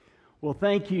Well,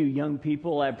 thank you, young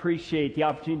people. I appreciate the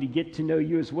opportunity to get to know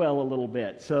you as well a little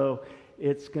bit. So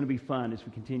it's going to be fun as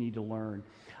we continue to learn.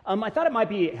 I thought it might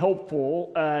be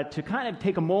helpful to kind of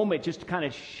take a moment just to kind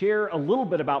of share a little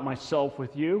bit about myself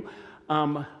with you.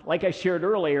 Like I shared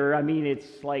earlier, I mean,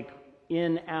 it's like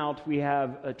in, out, we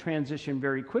have a transition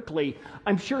very quickly.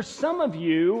 I'm sure some of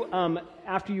you,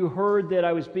 after you heard that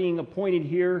I was being appointed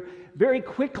here, very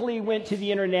quickly went to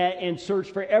the internet and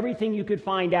searched for everything you could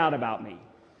find out about me.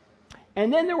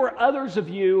 And then there were others of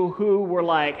you who were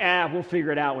like, we'll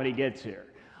figure it out when he gets here.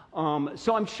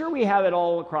 So I'm sure we have it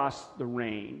all across the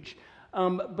range.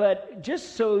 But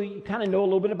just so you kind of know a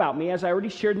little bit about me, as I already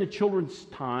shared in the children's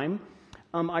time,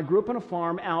 I grew up on a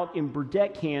farm out in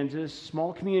Burdett, Kansas,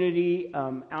 small community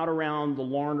out around the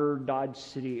Larned, Dodge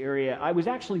City area. I was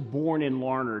actually born in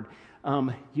Larned.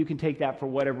 You can take that for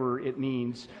whatever it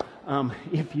means.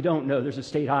 If you don't know, there's a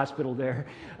state hospital there.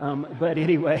 But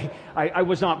anyway, I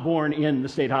was not born in the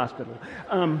state hospital.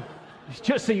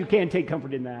 Just so you can take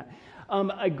comfort in that.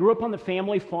 I grew up on the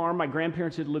family farm. My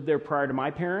grandparents had lived there prior to my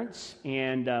parents.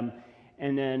 And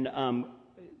then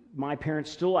my parents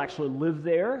still actually live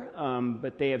there,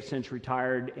 but they have since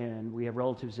retired, and we have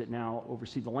relatives that now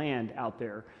oversee the land out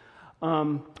there.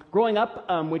 Growing up,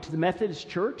 went to the Methodist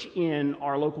Church in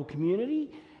our local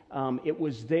community. It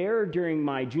was there during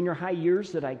my junior high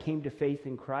years that I came to faith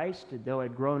in Christ. Though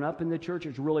I'd grown up in the church, it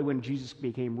was really when Jesus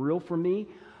became real for me.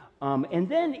 And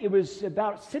then it was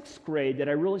about sixth grade that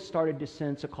I really started to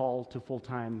sense a call to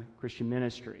full-time Christian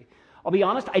ministry. I'll be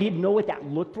honest, I didn't know what that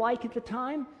looked like at the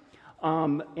time.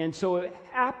 And so it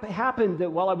happened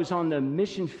that while I was on the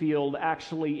mission field,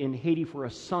 actually in Haiti for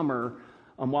a summer,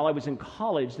 while I was in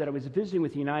college, that I was visiting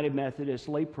with a United Methodist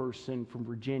layperson from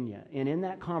Virginia. And in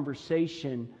that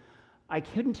conversation, I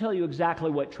couldn't tell you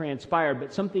exactly what transpired,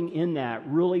 but something in that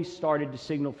really started to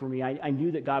signal for me. I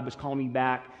knew that God was calling me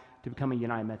back to become a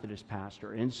United Methodist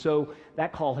pastor. And so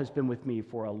that call has been with me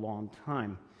for a long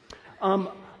time.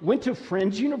 Went to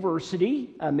Friends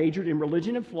University, majored in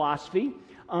religion and philosophy.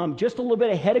 Just a little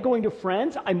bit ahead of going to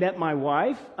Friends, I met my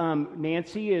wife.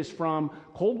 Nancy is from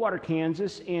Coldwater,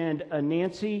 Kansas, and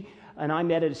Nancy and I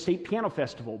met at a state piano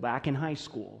festival back in high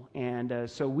school. And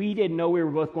so we didn't know we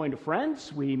were both going to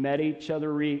Friends. We met each other,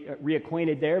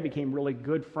 reacquainted there, became really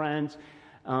good friends,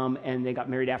 and they got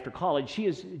married after college. She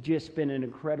has just been an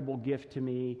incredible gift to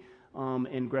me,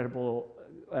 incredible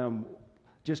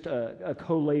just a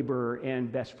co-laborer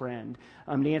and best friend.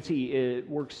 Nancy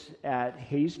works at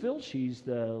Hayesville. She's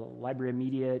the Library and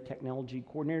Media Technology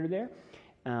Coordinator there,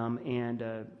 and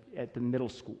at the middle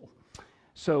school.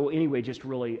 So anyway, just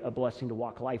really a blessing to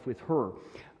walk life with her.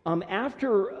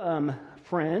 After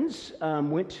Friends,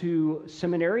 went to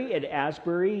seminary at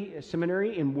Asbury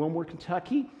Seminary in Wilmore,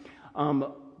 Kentucky.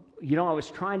 I was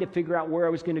trying to figure out where I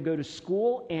was going to go to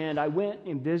school, and I went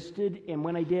and visited, and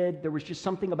when I did, there was just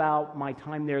something about my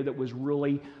time there that was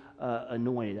really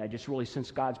annoying. I just really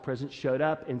sensed God's presence showed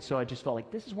up, and so I just felt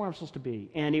like this is where I'm supposed to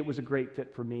be, and it was a great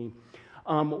fit for me.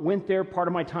 Went there, part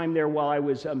of my time there while I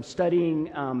was studying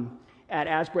at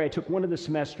Asbury. I took one of the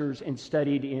semesters and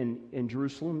studied in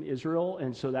Jerusalem, Israel,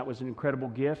 and so that was an incredible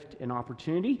gift and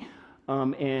opportunity.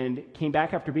 And came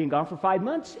back after being gone for 5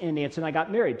 months, and Nancy and I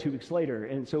got married 2 weeks later.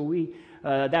 And so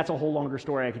that's a whole longer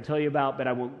story I can tell you about, but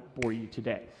I won't bore you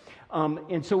today.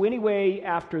 And so anyway,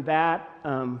 after that,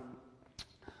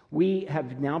 we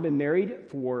have now been married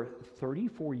for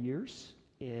 34 years.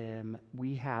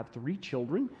 We have 3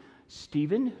 children.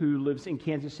 Stephen, who lives in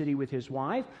Kansas City with his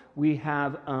wife. We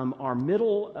have our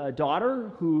middle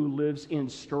daughter, who lives in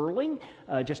Sterling,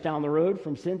 just down the road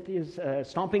from Cynthia's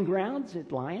stomping grounds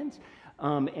at Lions,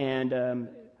 and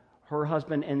her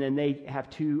husband. And then they have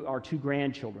our 2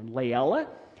 grandchildren, Layella,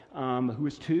 who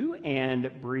is 2,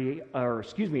 and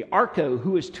Arco,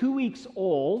 who is 2 weeks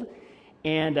old.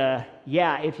 And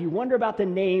if you wonder about the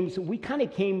names, we kind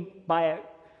of came by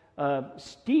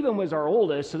Stephen was our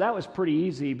oldest, so that was pretty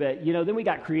easy, but then we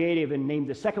got creative and named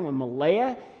the second one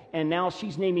Malaya, and now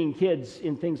she's naming kids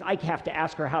in things I have to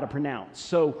ask her how to pronounce.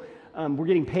 So we're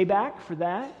getting payback for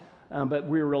that, but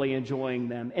we're really enjoying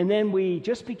them. And then we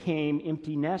just became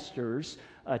empty nesters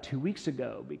 2 weeks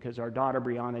ago because our daughter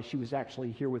Brianna, she was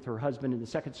actually here with her husband in the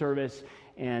second service,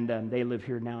 and they live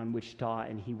here now in Wichita,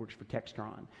 and he works for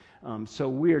Textron. So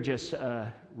we're just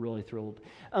really thrilled.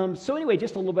 So anyway,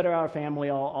 just a little bit about our family.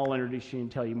 I'll introduce you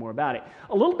and tell you more about it.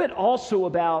 A little bit also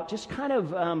about just kind of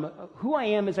who I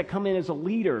am as I come in as a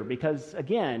leader, because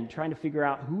again, trying to figure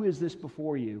out who is this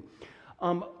before you.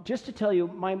 Just to tell you,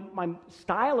 my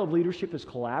style of leadership is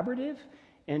collaborative,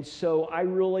 and so I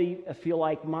really feel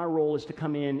like my role is to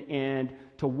come in and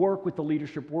to work with the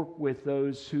leadership, work with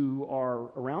those who are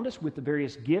around us with the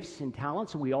various gifts and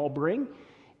talents that we all bring,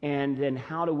 and then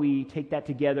how do we take that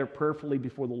together prayerfully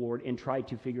before the Lord and try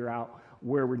to figure out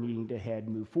where we're needing to head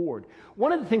and move forward.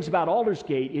 One of the things about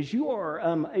Aldersgate is you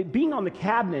are, being on the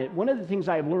cabinet, one of the things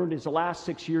I have learned is the last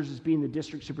 6 years as being the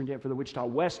district superintendent for the Wichita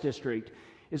West District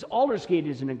is Aldersgate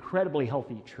is an incredibly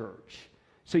healthy church.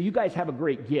 So you guys have a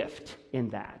great gift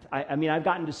in that. I mean, I've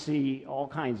gotten to see all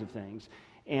kinds of things.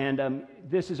 And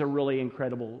this is a really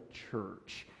incredible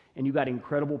church. And you've got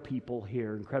incredible people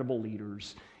here, incredible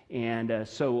leaders. And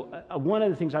so one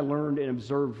of the things I learned and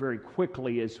observed very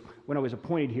quickly is when I was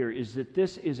appointed here is that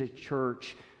this is a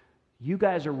church, you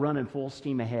guys are running full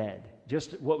steam ahead.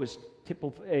 Just what was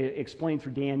explained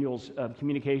through Daniel's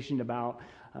communication about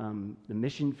the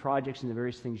mission projects and the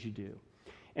various things you do.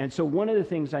 And so one of the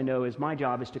things I know is my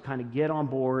job is to kind of get on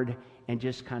board and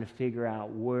just kind of figure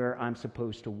out where I'm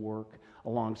supposed to work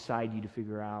alongside you to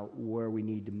figure out where we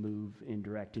need to move and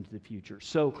direct into the future.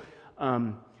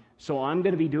 So I'm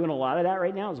going to be doing a lot of that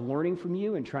right now, is learning from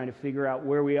you and trying to figure out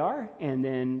where we are, and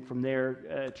then from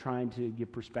there trying to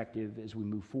give perspective as we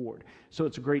move forward. So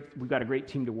we've got a great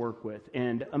team to work with.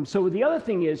 And so the other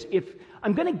thing is, if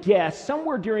I'm going to guess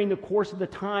somewhere during the course of the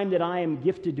time that I am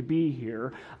gifted to be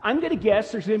here, I'm going to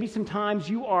guess there's going to be some times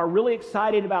you are really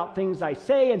excited about things I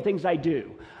say and things I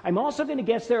do. I'm also going to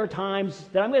guess there are times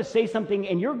that I'm going to say something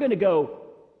and you're going to go,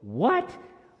 what?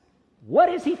 What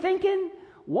is he thinking?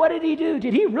 What did he do?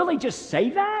 Did he really just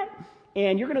say that?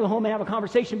 And you're going to go home and have a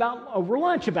conversation over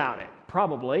lunch about it,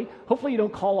 probably. Hopefully you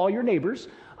don't call all your neighbors.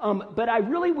 But I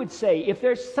really would say, if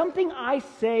there's something I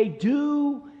say,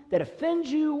 do, that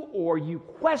offends you, or you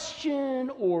question,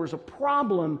 or is a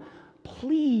problem,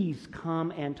 please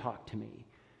come and talk to me.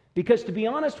 Because to be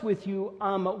honest with you,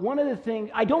 one of the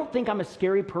things, I don't think I'm a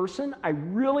scary person. I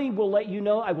really will let you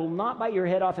know I will not bite your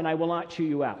head off and I will not chew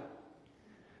you out.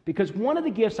 Because one of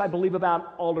the gifts I believe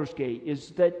about Aldersgate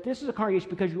is that this is a congregation,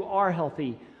 because you are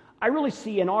healthy. I really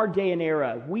see in our day and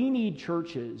era, we need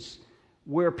churches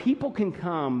where people can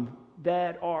come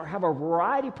that have a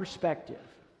variety of perspective.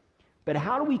 But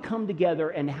how do we come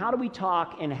together and how do we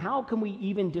talk and how can we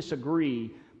even disagree,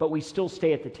 but we still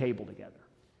stay at the table together?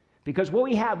 Because what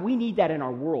we need that in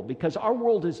our world, because our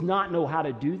world does not know how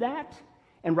to do that.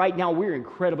 And right now we're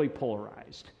incredibly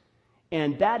polarized.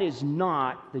 And that is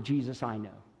not the Jesus I know.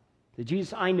 The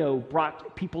Jesus I know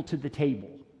brought people to the table.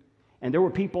 And there were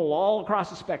people all across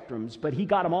the spectrums, but he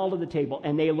got them all to the table,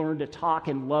 and they learned to talk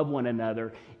and love one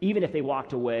another, even if they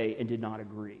walked away and did not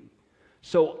agree.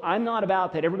 So I'm not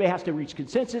about that everybody has to reach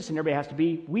consensus and everybody has to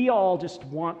be. We all just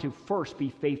want to first be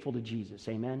faithful to Jesus.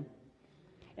 Amen?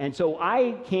 And so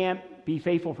I can't be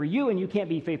faithful for you, and you can't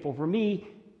be faithful for me.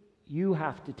 You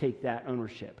have to take that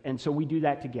ownership. And so we do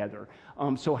that together.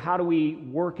 So how do we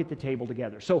work at the table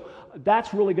together? So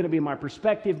that's really going to be my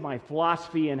perspective, my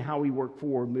philosophy, and how we work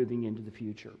forward moving into the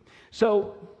future.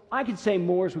 So I could say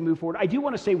more as we move forward. I do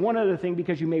want to say one other thing,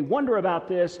 because you may wonder about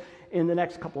this in the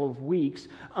next couple of weeks.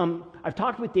 I've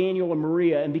talked with Daniel and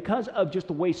Maria, and because of just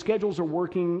the way schedules are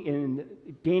working, and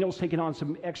Daniel's taken on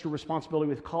some extra responsibility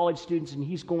with college students, and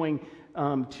he's going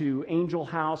to Angel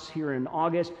House here in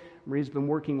August. Maria's been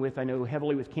working I know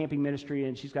heavily with camping ministry,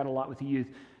 and she's got a lot with the youth.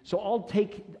 So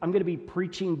I'm going to be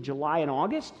preaching July and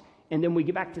August, and then we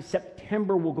get back to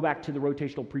September, we'll go back to the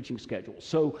rotational preaching schedule.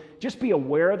 So just be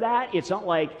aware of that. It's not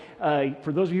like,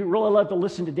 for those of you who really love to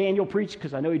listen to Daniel preach,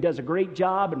 because I know he does a great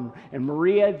job, and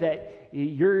Maria, that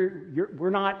we're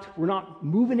not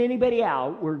moving anybody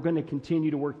out. We're going to continue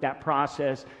to work that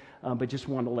process, but just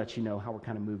wanted to let you know how we're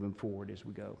kind of moving forward as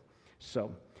we go.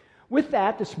 So with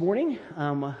that, this morning,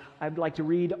 I'd like to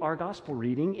read our gospel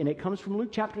reading, and it comes from Luke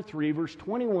chapter 3, verse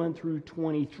 21 through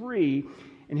 23,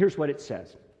 and here's what it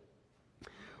says.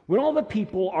 When all the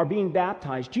people are being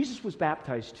baptized, Jesus was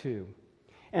baptized too.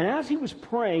 And as he was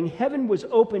praying, heaven was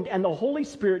opened, and the Holy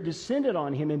Spirit descended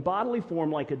on him in bodily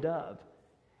form like a dove.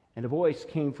 And a voice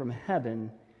came from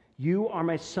heaven, "You are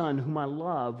my Son, whom I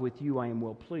love. With you I am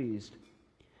well pleased."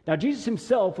 Now Jesus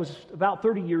himself was about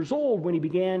 30 years old when he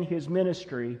began his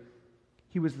ministry.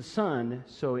 He was the son,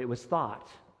 so it was thought,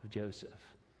 of Joseph.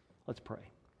 Let's pray.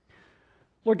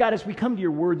 Lord God, as we come to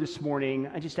your word this morning,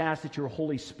 I just ask that your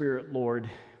Holy Spirit, Lord,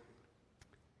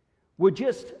 would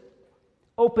just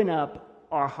open up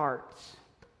our hearts.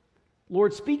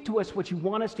 Lord, speak to us what you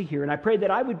want us to hear, and I pray that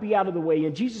I would be out of the way,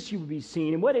 and Jesus, you would be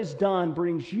seen, and what is done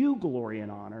brings you glory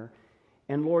and honor.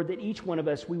 And Lord, that each one of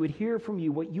us, we would hear from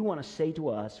you what you want to say to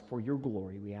us for your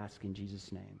glory, we ask in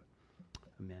Jesus' name.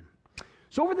 Amen.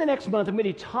 So over the next month, I'm going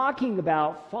to be talking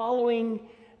about following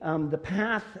the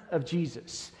path of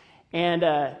Jesus. And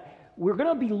we're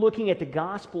going to be looking at the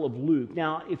Gospel of Luke.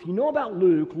 Now, if you know about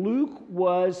Luke, Luke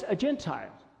was a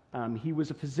Gentile. He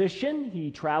was a physician.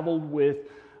 He traveled with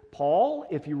Paul,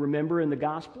 if you remember in the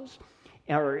Gospels,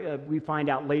 or we find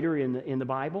out later in the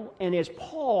Bible. And as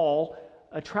Paul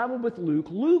traveled with Luke,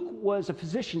 Luke was a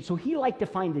physician, so he liked to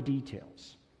find the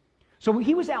details. So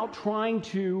he was out trying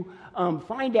to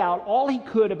find out all he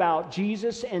could about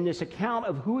Jesus and this account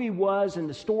of who he was and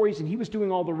the stories, and he was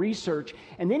doing all the research.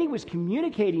 And then he was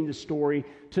communicating the story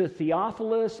to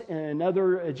Theophilus and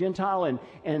another Gentile,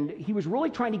 and he was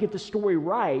really trying to get the story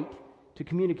right to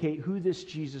communicate who this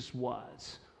Jesus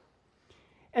was.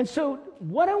 And so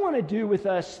what I want to do with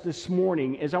us this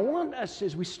morning is I want us,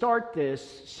 as we start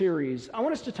this series, I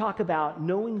want us to talk about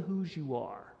knowing whose you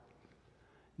are.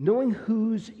 Knowing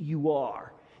whose you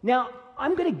are. Now,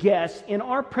 I'm going to guess in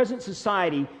our present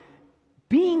society,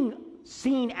 being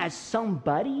seen as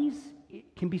somebody's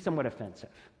it can be somewhat offensive.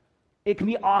 It can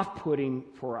be off-putting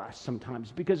for us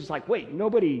sometimes because it's like, wait,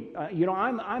 nobody,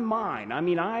 I'm mine. I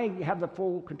mean, I have the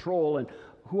full control and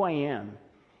who I am.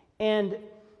 And,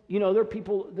 there are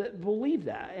people that believe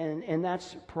that, and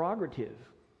that's prerogative.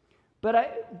 But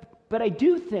I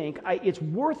do think it's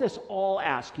worth us all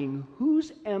asking,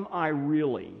 whose am I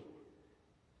really,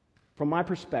 from my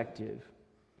perspective?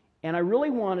 And I really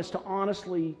want us to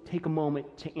honestly take a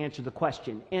moment to answer the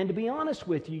question. And to be honest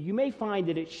with you, you may find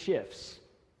that it shifts.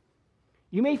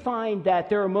 You may find that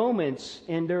there are moments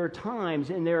and there are times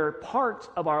and there are parts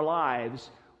of our lives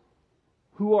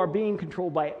who are being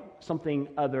controlled by something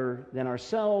other than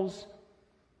ourselves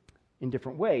in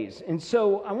different ways. And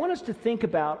so I want us to think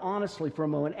about, honestly, for a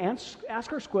moment,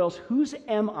 ask ourselves, whose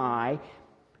am I?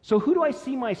 So who do I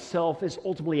see myself as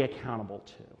ultimately accountable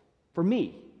to? For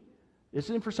me. This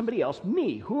isn't for somebody else.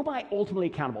 Me. Who am I ultimately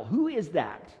accountable? Who is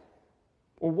that?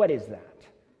 Or what is that?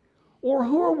 Or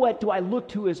who or what do I look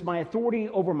to as my authority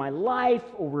over my life,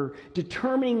 over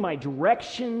determining my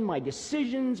direction, my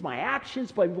decisions, my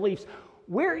actions, my beliefs?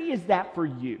 Where is that for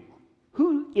you?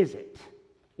 Who is it?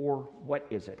 Or what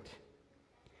is it?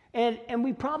 And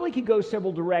we probably could go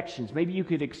several directions. Maybe you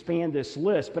could expand this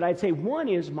list, but I'd say one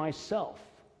is myself.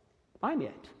 I'm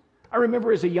it. I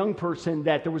remember as a young person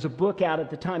that there was a book out at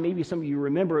the time, maybe some of you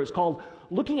remember, it was called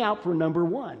Looking Out for Number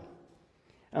One.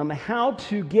 How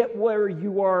to get where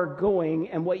you are going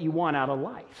and what you want out of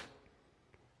life.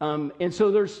 And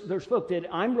so there's folk that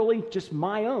I'm really just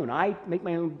my own. I make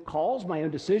my own calls, my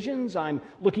own decisions. I'm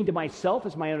looking to myself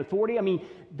as my own authority. I mean,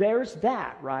 there's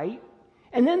that, right?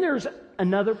 And then there's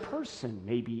another person,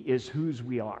 maybe, is whose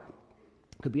we are.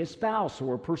 It could be a spouse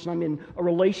or a person I'm in a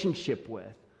relationship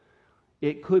with.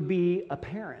 It could be a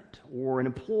parent or an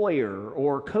employer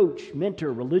or a coach,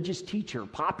 mentor, religious teacher,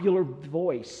 popular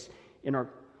voice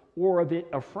or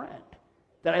a friend.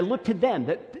 That I look to them,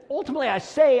 that ultimately I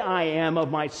say I am of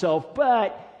myself,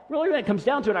 but really when it comes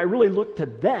down to it, I really look to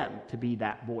them to be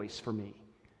that voice for me.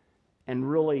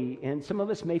 And some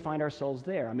of us may find ourselves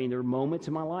there. I mean, there are moments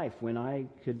in my life when I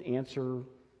could answer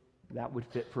that would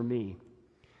fit for me.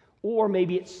 Or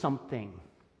maybe it's something.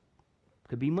 It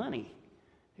could be money.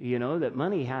 That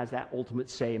money has that ultimate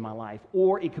say in my life.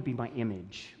 Or it could be my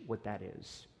image, what that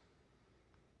is.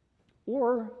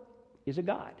 Or is it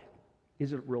God?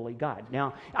 Is it really God?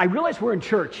 Now, I realize we're in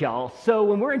church, y'all. So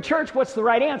when we're in church, what's the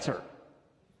right answer?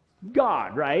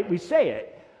 God, right? We say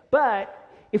it. But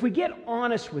if we get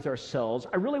honest with ourselves,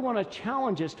 I really want to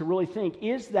challenge us to really think,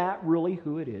 is that really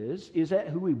who it is? Is that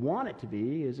who we want it to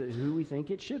be? Is it who we think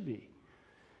it should be?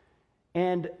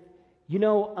 And,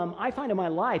 I find in my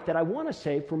life that I want to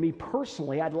say, for me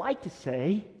personally, I'd like to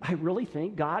say, I really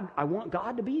think I want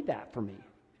God to be that for me.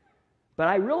 But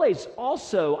I realize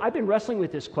also, I've been wrestling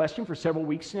with this question for several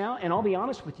weeks now, and I'll be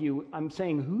honest with you, I'm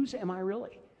saying, whose am I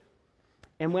really?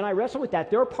 And when I wrestle with that,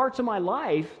 there are parts of my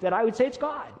life that I would say it's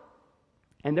God.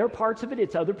 And there are parts of it,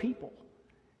 it's other people.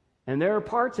 And there are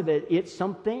parts of it, it's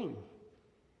something.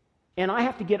 And I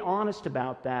have to get honest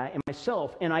about that in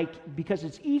myself, because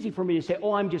it's easy for me to say,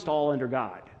 I'm just all under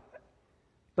God.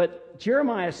 But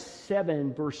Jeremiah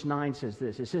 7, verse 9 says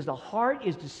this. It says, the heart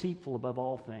is deceitful above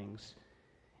all things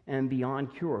and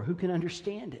beyond cure. Who can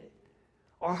understand it?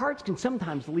 Our hearts can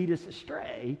sometimes lead us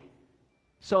astray.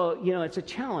 So, it's a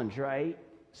challenge, right?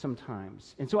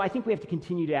 Sometimes. And so I think we have to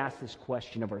continue to ask this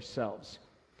question of ourselves.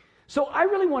 So I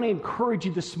really want to encourage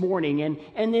you this morning, and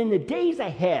in the days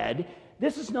ahead,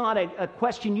 this is not a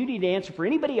question you need to answer for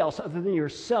anybody else other than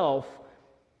yourself,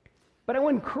 but I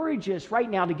want to encourage us right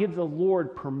now to give the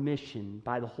Lord permission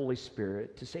by the Holy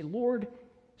Spirit to say, Lord,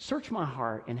 search my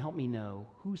heart and help me know,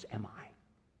 whose am I?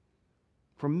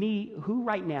 For me, who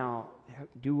right now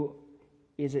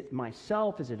is it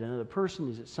myself? Is it another person?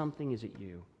 Is it something? Is it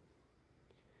you?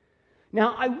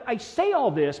 Now, I say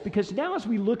all this because now as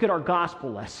we look at our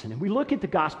gospel lesson, and we look at the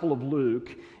Gospel of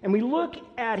Luke, and we look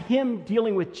at him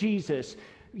dealing with Jesus,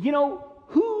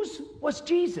 whose was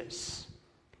Jesus?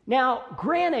 Now,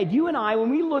 granted, you and I, when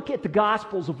we look at the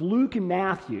Gospels of Luke and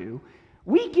Matthew,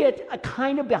 we get a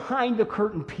kind of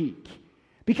behind-the-curtain peek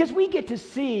because we get to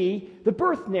see the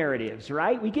birth narratives,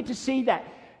 right? We get to see that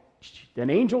an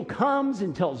angel comes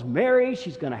and tells Mary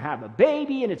she's going to have a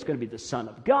baby and it's going to be the Son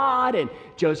of God, and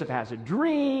Joseph has a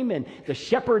dream, and the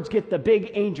shepherds get the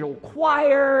big angel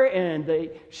choir, and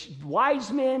the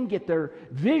wise men get their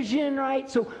vision, right?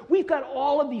 So we've got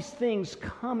all of these things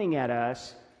coming at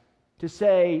us to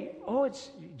say, oh, it's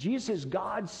Jesus is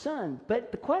God's Son.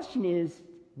 But the question is,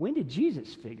 when did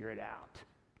Jesus figure it out?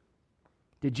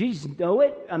 Did Jesus know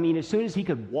it? I mean, as soon as he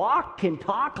could walk and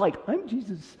talk, like, I'm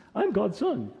Jesus, I'm God's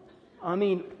Son. I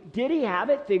mean, did he have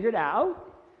it figured out?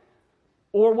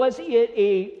 Or was it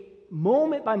a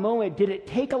moment by moment? Did it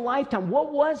take a lifetime?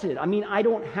 What was it? I mean, I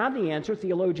don't have the answer.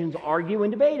 Theologians argue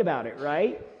and debate about it,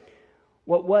 right?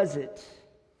 What was it?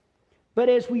 But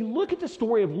as we look at the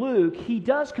story of Luke, he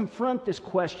does confront this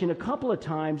question a couple of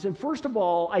times. And first of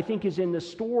all, I think is in the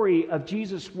story of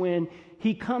Jesus when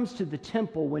he comes to the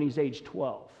temple when he's age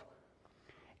 12.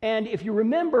 And if you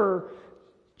remember,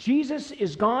 Jesus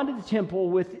is gone to the temple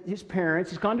with his parents.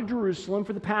 He's gone to Jerusalem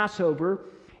for the Passover.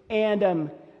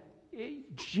 And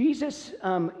Jesus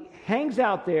hangs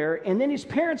out there. And then his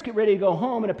parents get ready to go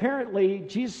home. And apparently,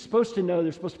 Jesus is supposed to know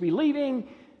they're supposed to be leaving.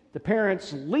 The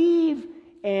parents leave.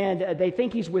 And they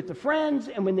think he's with the friends.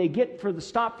 And when they get for the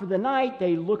stop for the night,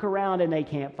 they look around and they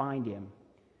can't find him.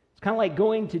 It's kind of like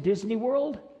going to Disney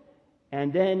World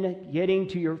and then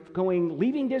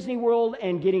leaving Disney World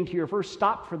and getting to your first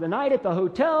stop for the night at the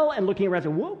hotel and looking around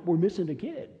and saying, whoa, we're missing a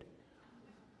kid.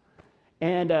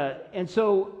 And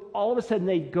so all of a sudden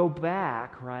they go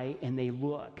back, right, and they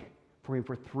look for him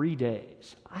for 3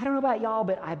 days. I don't know about y'all,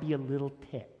 but I'd be a little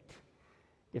ticked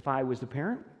if I was the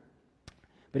parent.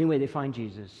 But anyway, they find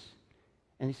Jesus,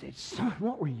 and they say, son,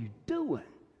 what were you doing?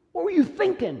 What were you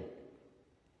thinking?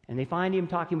 And they find him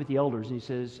talking with the elders, and he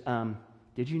says,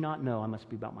 did you not know I must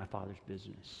be about my Father's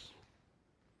business?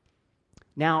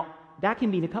 Now, that can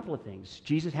mean a couple of things.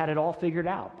 Jesus had it all figured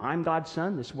out. I'm God's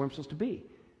Son. This is where I'm supposed to be.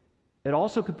 It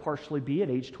also could partially be at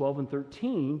age 12 and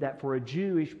 13 that for a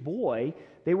Jewish boy,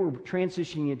 they were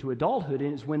transitioning into adulthood,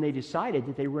 and it's when they decided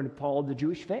that they were going to follow the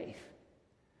Jewish faith.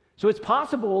 So it's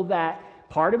possible that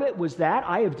part of it was that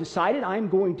I have decided I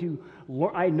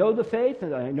know the faith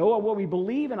and I know what we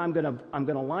believe and I'm going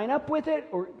to line up with it,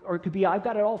 or it could be I've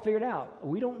got it all figured out.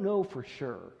 We don't know for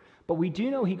sure. But we do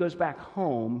know he goes back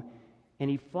home and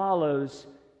he follows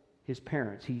his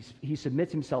parents. He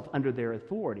submits himself under their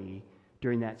authority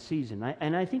during that season.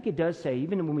 And I think it does say,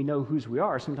 even when we know whose we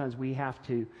are, sometimes we have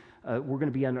to, we're going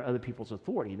to be under other people's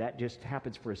authority. That just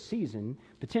happens for a season,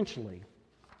 potentially.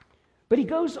 But he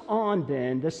goes on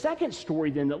then, the second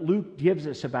story then that Luke gives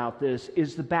us about this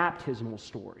is the baptismal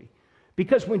story.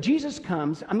 Because when Jesus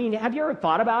comes, I mean, have you ever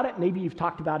thought about it? Maybe you've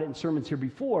talked about it in sermons here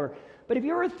before, but have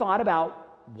you ever thought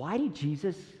about why did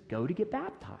Jesus go to get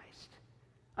baptized?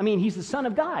 I mean, he's the Son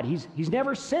of God. He's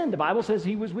never sinned. The Bible says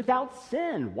he was without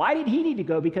sin. Why did he need to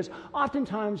go? Because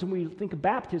oftentimes when we think of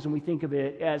baptism, we think of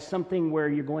it as something where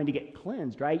you're going to get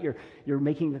cleansed, right? You're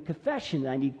making a confession that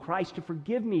I need Christ to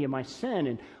forgive me of my sin.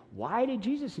 And why did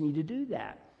Jesus need to do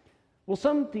that? Well,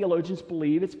 some theologians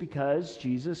believe it's because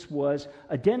Jesus was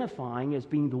identifying as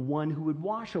being the one who would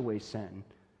wash away sin.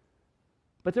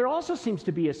 But there also seems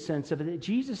to be a sense of it that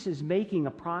Jesus is making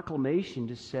a proclamation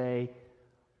to say,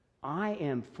 I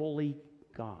am fully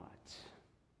God's.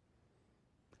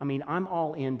 I mean, I'm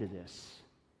all into this.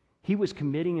 He was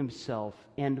committing himself,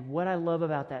 and what I love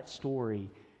about that story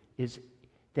is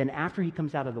then after he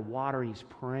comes out of the water, he's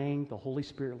praying, the Holy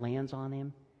Spirit lands on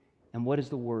him, and what is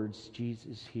the words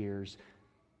Jesus hears?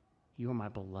 You are my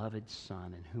beloved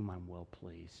Son in whom I'm well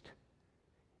pleased.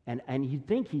 And you'd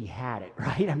think he had it,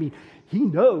 right? I mean, he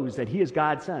knows that he is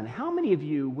God's Son. How many of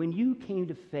you, when you came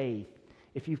to faith,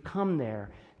 if you've come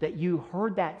there, that you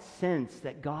heard that sense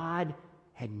that God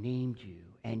had named you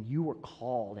and you were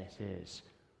called as his?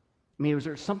 I mean, was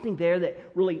there something there that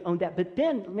really owned that? But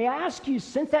then, may I ask you,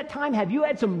 since that time, have you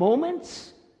had some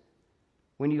moments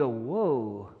when you go,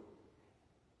 whoa,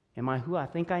 am I who I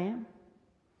think I am?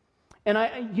 And I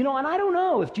don't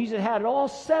know if Jesus had it all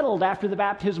settled after the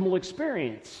baptismal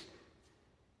experience.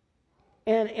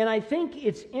 And I think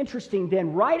it's interesting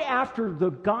then, right after the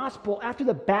gospel, after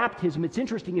the baptism, it's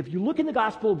interesting, if you look in the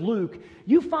Gospel of Luke,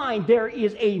 you find there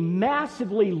is a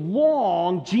massively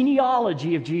long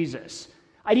genealogy of Jesus.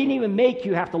 I didn't even make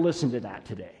you have to listen to that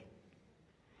today.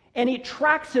 And it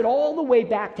tracks it all the way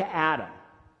back to Adam.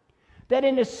 That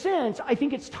in a sense, I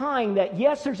think it's tying that,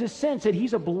 yes, there's a sense that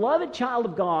he's a beloved child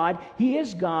of God. He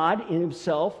is God in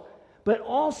himself. But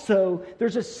also,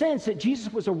 there's a sense that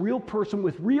Jesus was a real person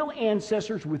with real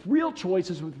ancestors, with real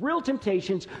choices, with real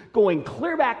temptations, going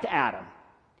clear back to Adam.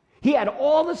 He had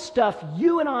all the stuff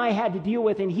you and I had to deal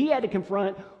with, and he had to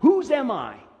confront, whose am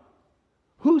I?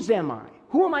 Whose am I?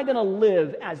 Who am I going to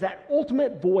live as that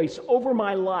ultimate voice over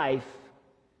my life?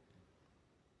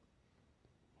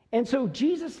 And so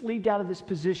Jesus lived out of this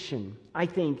position, I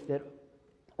think, that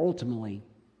ultimately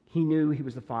he knew he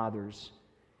was the Father's.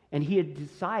 And he had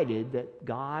decided that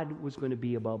God was going to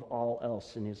be above all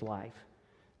else in his life.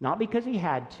 Not because he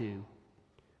had to,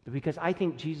 but because I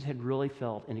think Jesus had really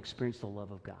felt and experienced the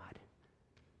love of God.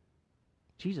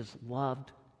 Jesus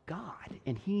loved God,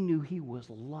 and he knew he was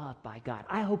loved by God.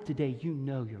 I hope today you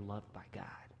know you're loved by God.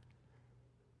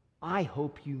 I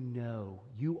hope you know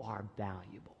you are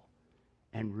valuable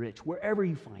and rich wherever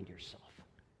you find yourself.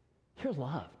 You're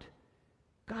loved.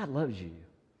 God loves you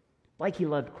like he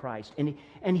loved Christ.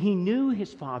 And he knew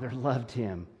his Father loved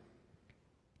him.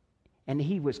 And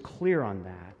he was clear on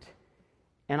that.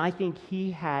 And I think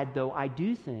he had, though I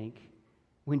do think,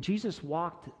 when Jesus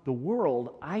walked the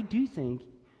world, I do think,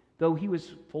 though he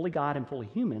was fully God and fully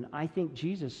human, I think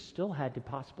Jesus still had to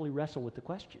possibly wrestle with the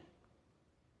question.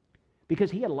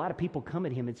 Because he had a lot of people come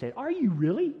at him and say, "Are you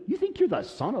really? You think you're the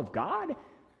Son of God?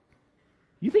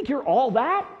 You think you're all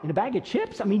that in a bag of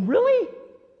chips? I mean, really?"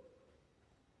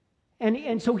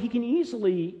 And so he can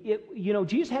easily,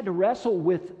 Jesus had to wrestle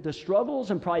with the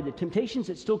struggles and probably the temptations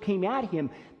that still came at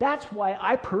him. That's why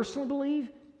I personally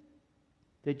believe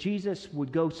that Jesus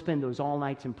would go spend those all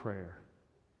nights in prayer,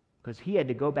 because he had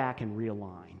to go back and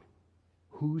realign.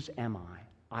 Whose am I?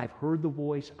 I've heard the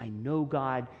voice. I know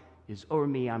God is over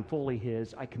me. I'm fully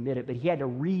his. I commit it. But he had to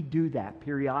redo that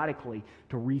periodically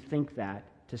to rethink that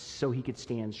so he could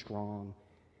stand strong.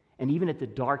 And even at the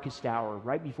darkest hour,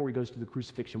 right before he goes to the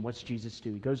crucifixion, what's Jesus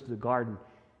do? He goes to the garden.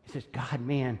 He says, "God,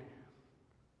 man,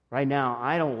 right now,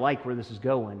 I don't like where this is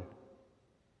going.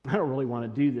 I don't really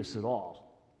want to do this at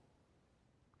all.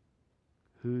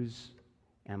 Whose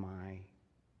am I?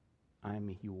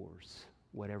 I'm yours,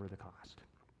 whatever the cost."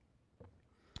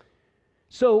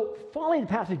 So, following the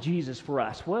path of Jesus for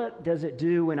us, what does it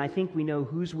do? And I think we know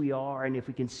whose we are, and if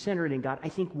we can center it in God, I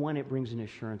think, one, it brings an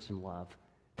assurance and love.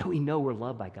 That we know we're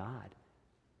loved by God.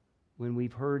 When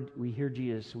we hear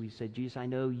Jesus, we say, "Jesus, I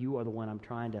know you are the one I'm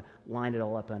trying to line it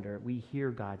all up under." We hear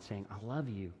God saying, "I love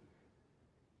you."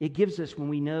 It gives us, when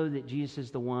we know that Jesus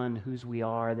is the one whose we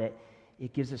are, that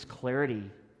it gives us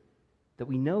clarity that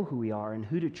we know who we are and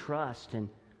who to trust and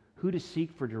who to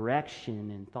seek for direction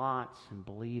and thoughts and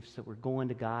beliefs, that we're going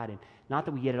to God. And not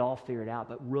that we get it all figured out,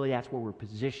 but really that's where we're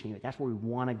positioning it. That's where we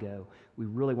want to go. We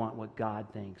really want what God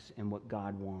thinks and what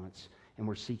God wants. And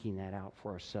we're seeking that out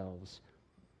for ourselves.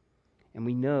 And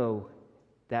we know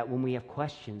that when we have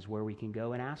questions, where we can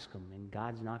go and ask them, and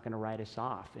God's not going to write us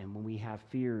off. And when we have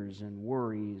fears and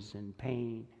worries and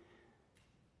pain,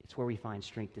 it's where we find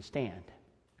strength to stand.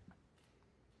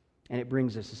 And it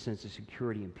brings us a sense of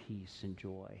security and peace and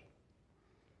joy.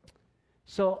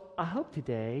 So I hope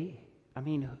today,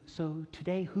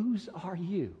 whose are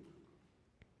you?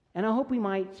 And I hope we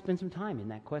might spend some time in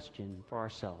that question for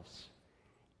ourselves.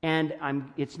 And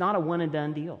it's not a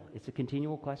one-and-done deal. It's a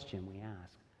continual question we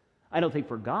ask. I don't think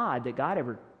for God that God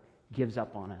ever gives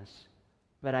up on us.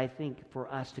 But I think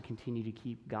for us to continue to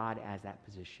keep God as that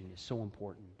position is so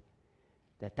important,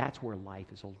 that that's where life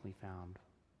is ultimately found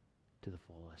to the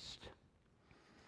fullest.